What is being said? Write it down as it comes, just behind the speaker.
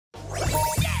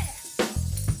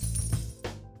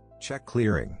Check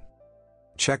clearing.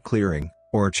 Check clearing,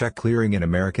 or check clearing in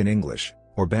American English,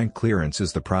 or bank clearance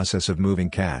is the process of moving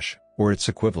cash, or its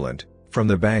equivalent, from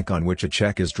the bank on which a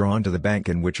check is drawn to the bank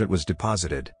in which it was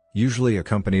deposited, usually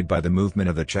accompanied by the movement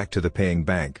of the check to the paying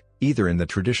bank, either in the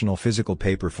traditional physical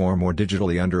paper form or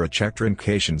digitally under a check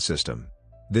truncation system.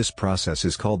 This process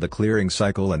is called the clearing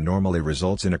cycle and normally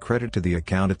results in a credit to the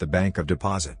account at the bank of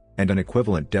deposit, and an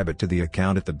equivalent debit to the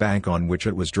account at the bank on which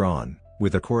it was drawn,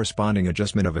 with a corresponding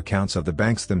adjustment of accounts of the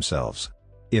banks themselves.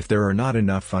 If there are not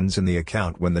enough funds in the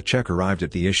account when the check arrived at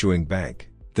the issuing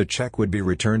bank, the check would be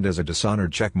returned as a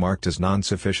dishonoured check marked as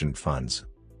non-sufficient funds.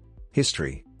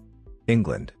 History.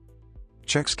 England.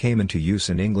 Cheques came into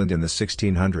use in England in the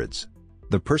 1600s.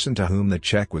 The person to whom the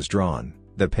check was drawn,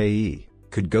 the payee,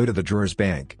 could go to the drawer's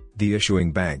bank, the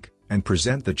issuing bank, and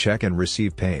present the check and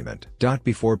receive payment.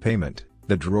 Before payment,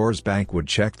 the drawer's bank would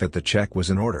check that the check was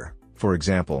in order, for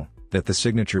example, that the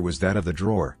signature was that of the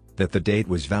drawer, that the date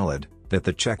was valid, that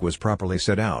the check was properly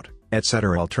set out,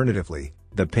 etc. Alternatively,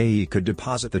 the payee could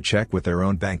deposit the check with their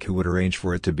own bank who would arrange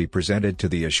for it to be presented to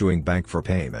the issuing bank for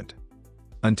payment.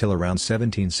 Until around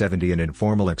 1770 an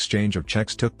informal exchange of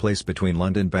checks took place between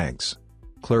London banks.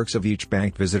 Clerks of each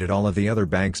bank visited all of the other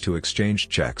banks to exchange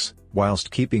checks,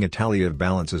 whilst keeping a tally of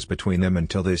balances between them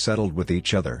until they settled with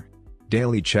each other.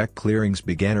 Daily check clearings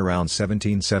began around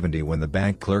 1770 when the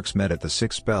bank clerks met at the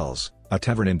Six Bells, a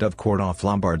tavern in Dovecourt off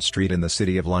Lombard Street in the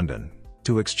City of London,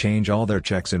 to exchange all their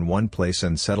checks in one place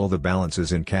and settle the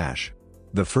balances in cash.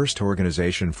 The first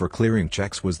organization for clearing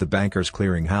checks was the Bankers'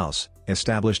 Clearing House,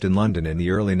 established in London in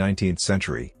the early 19th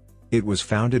century. It was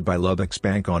founded by Lubbock's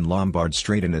Bank on Lombard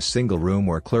Street in a single room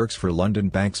where clerks for London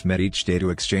banks met each day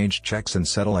to exchange checks and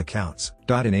settle accounts.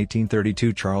 In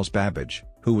 1832 Charles Babbage,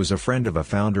 who was a friend of a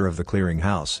founder of the clearing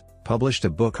house, published a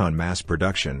book on mass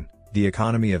production, The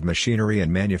Economy of Machinery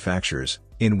and Manufactures,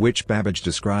 in which Babbage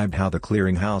described how the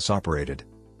clearing house operated.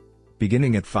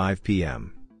 Beginning at 5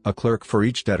 p.m., a clerk for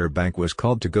each debtor bank was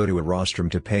called to go to a rostrum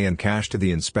to pay in cash to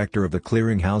the inspector of the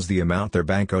clearing house the amount their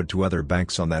bank owed to other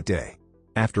banks on that day.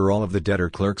 After all of the debtor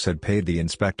clerks had paid the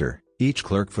inspector, each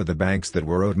clerk for the banks that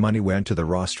were owed money went to the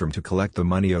rostrum to collect the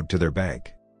money owed to their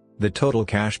bank. The total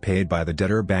cash paid by the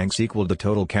debtor banks equaled the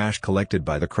total cash collected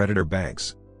by the creditor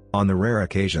banks. On the rare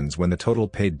occasions when the total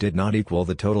paid did not equal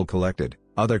the total collected,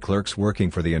 other clerks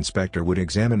working for the inspector would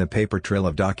examine a paper trail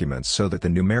of documents so that the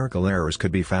numerical errors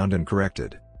could be found and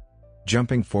corrected.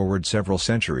 Jumping forward several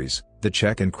centuries, the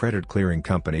check and credit clearing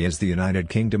company is the United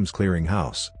Kingdom's clearing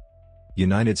house.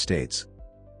 United States.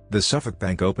 The Suffolk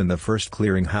Bank opened the first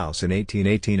clearing house in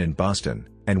 1818 in Boston,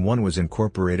 and one was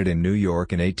incorporated in New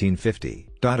York in 1850.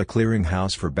 A clearing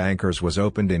house for bankers was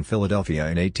opened in Philadelphia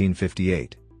in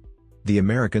 1858. The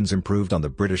Americans improved on the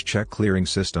British check clearing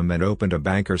system and opened a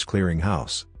bankers' clearing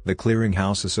house, the Clearing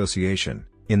House Association,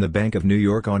 in the Bank of New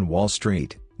York on Wall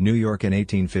Street, New York in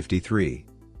 1853.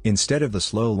 Instead of the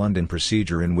slow London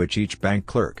procedure in which each bank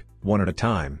clerk, one at a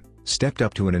time, stepped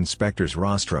up to an inspector's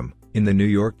rostrum, in the New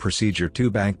York procedure two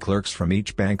bank clerks from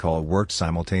each bank all worked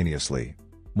simultaneously.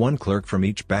 One clerk from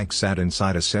each bank sat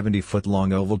inside a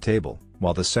 70-foot-long oval table,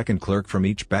 while the second clerk from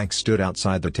each bank stood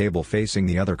outside the table facing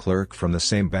the other clerk from the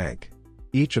same bank.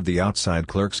 Each of the outside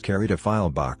clerks carried a file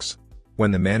box.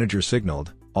 When the manager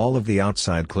signaled, all of the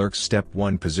outside clerks stepped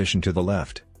one position to the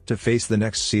left, to face the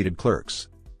next seated clerks.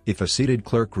 If a seated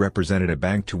clerk represented a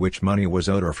bank to which money was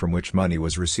owed or from which money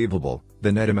was receivable,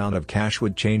 the net amount of cash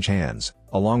would change hands,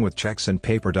 along with checks and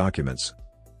paper documents.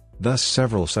 Thus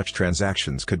several such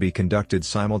transactions could be conducted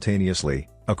simultaneously,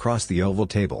 across the oval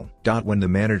table. When the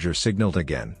manager signaled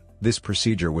again, this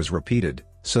procedure was repeated,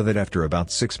 so that after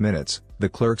about 6 minutes, the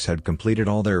clerks had completed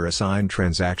all their assigned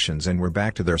transactions and were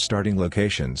back to their starting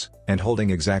locations, and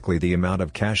holding exactly the amount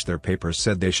of cash their papers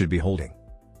said they should be holding.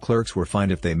 Clerks were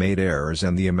fined if they made errors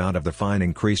and the amount of the fine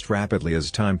increased rapidly as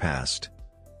time passed.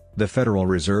 The Federal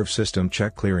Reserve System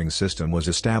check clearing system was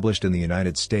established in the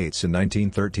United States in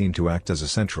 1913 to act as a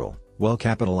central,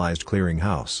 well-capitalized clearing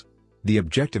house. The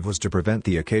objective was to prevent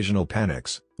the occasional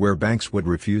panics, where banks would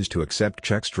refuse to accept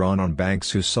checks drawn on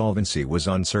banks whose solvency was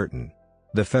uncertain.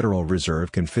 The Federal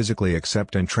Reserve can physically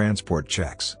accept and transport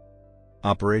checks.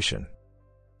 Operation.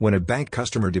 When a bank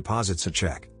customer deposits a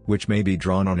check, which may be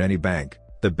drawn on any bank,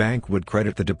 the bank would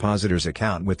credit the depositor's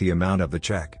account with the amount of the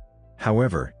check.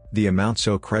 However, the amount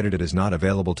so credited is not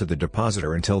available to the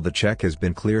depositor until the check has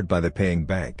been cleared by the paying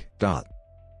bank.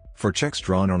 For checks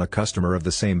drawn on a customer of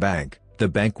the same bank, the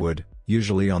bank would,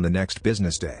 usually on the next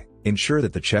business day, ensure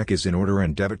that the check is in order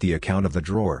and debit the account of the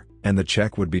drawer, and the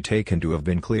check would be taken to have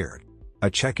been cleared. A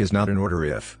check is not in order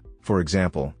if, for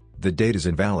example, the date is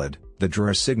invalid, the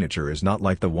drawer's signature is not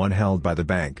like the one held by the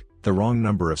bank, the wrong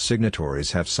number of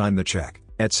signatories have signed the check,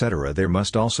 etc. There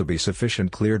must also be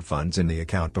sufficient cleared funds in the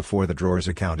account before the drawer's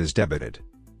account is debited.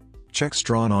 Checks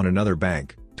drawn on another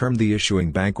bank, termed the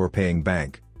issuing bank or paying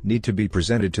bank, need to be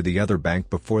presented to the other bank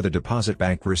before the deposit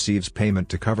bank receives payment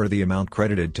to cover the amount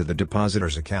credited to the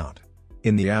depositor's account.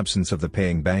 In the absence of the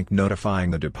paying bank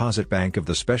notifying the deposit bank of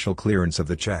the special clearance of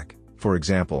the check, for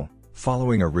example,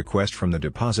 following a request from the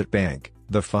deposit bank,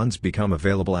 the funds become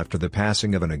available after the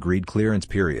passing of an agreed clearance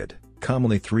period,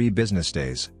 commonly 3 business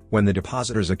days, when the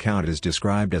depositor's account is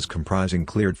described as comprising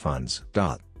cleared funds.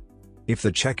 If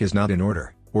the check is not in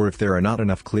order, or if there are not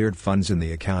enough cleared funds in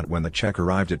the account when the check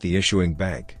arrived at the issuing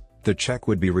bank, the check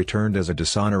would be returned as a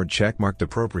dishonoured check marked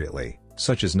appropriately,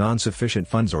 such as non-sufficient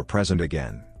funds or present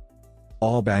again.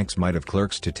 All banks might have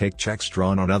clerks to take checks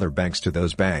drawn on other banks to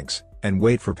those banks, and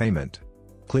wait for payment.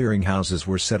 Clearinghouses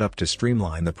were set up to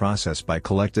streamline the process by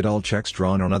collecting all checks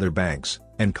drawn on other banks,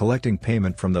 and collecting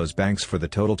payment from those banks for the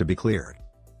total to be cleared.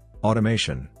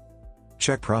 Automation.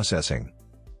 Check processing.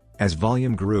 As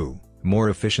volume grew, more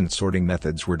efficient sorting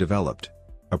methods were developed.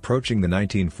 Approaching the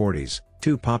 1940s,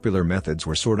 2 popular methods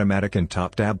were sortomatic and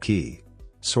top-tab key.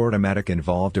 Sortomatic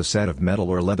involved a set of metal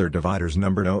or leather dividers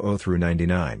numbered 00 through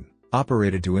 99,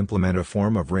 operated to implement a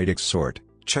form of radix sort.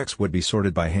 Checks would be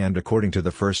sorted by hand according to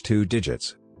the first 2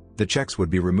 digits. The checks would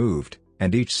be removed,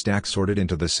 and each stack sorted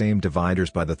into the same dividers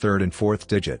by the 3rd and 4th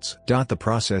digits. The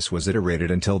process was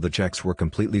iterated until the checks were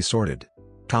completely sorted.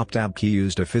 Top-tab key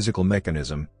used a physical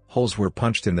mechanism. Holes were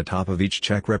punched in the top of each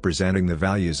check representing the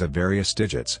values of various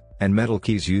digits, and metal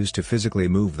keys used to physically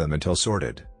move them until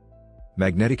sorted.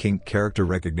 Magnetic ink character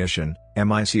recognition,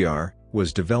 MICR,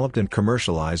 was developed and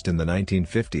commercialized in the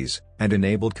 1950s, and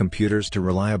enabled computers to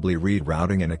reliably read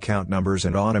routing and account numbers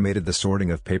and automated the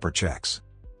sorting of paper checks.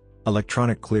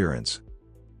 Electronic clearance.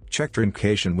 Check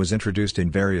truncation was introduced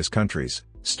in various countries,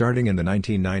 starting in the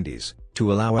 1990s,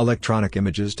 to allow electronic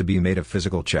images to be made of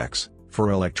physical checks,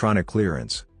 for electronic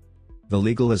clearance. The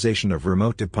legalization of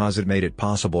remote deposit made it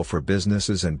possible for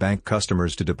businesses and bank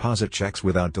customers to deposit checks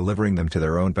without delivering them to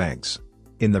their own banks.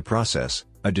 In the process,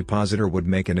 a depositor would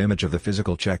make an image of the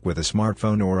physical check with a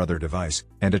smartphone or other device,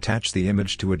 and attach the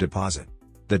image to a deposit.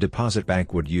 The deposit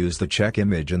bank would use the check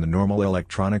image in the normal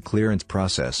electronic clearance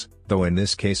process, though in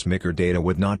this case MICR data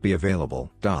would not be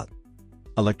available.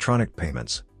 Electronic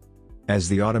payments. As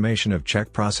the automation of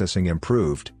check processing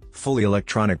improved, fully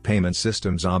electronic payment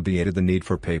systems obviated the need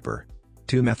for paper.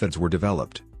 2 methods were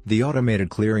developed: the Automated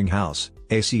Clearinghouse,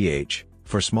 ACH,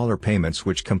 for smaller payments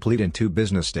which complete in 2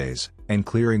 business days, and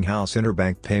Clearinghouse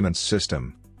Interbank Payments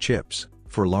System, CHIPS,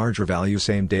 for larger value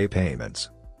same-day payments.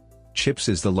 CHIPS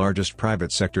is the largest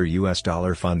private sector US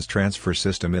dollar funds transfer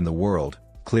system in the world,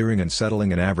 clearing and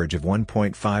settling an average of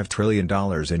 $1.5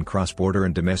 trillion in cross-border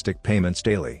and domestic payments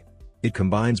daily. It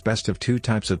combines best of 2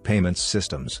 types of payments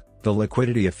systems: the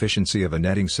liquidity efficiency of a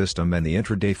netting system and the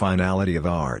intraday finality of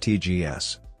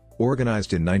RTGS.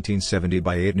 Organized in 1970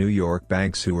 by 8 New York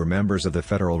banks who were members of the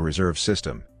Federal Reserve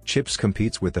System, CHIPS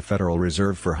competes with the Federal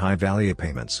Reserve for high-value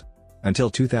payments. Until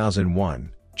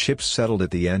 2001, CHIPS settled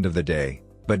at the end of the day,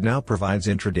 but now provides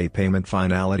intraday payment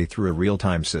finality through a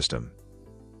real-time system.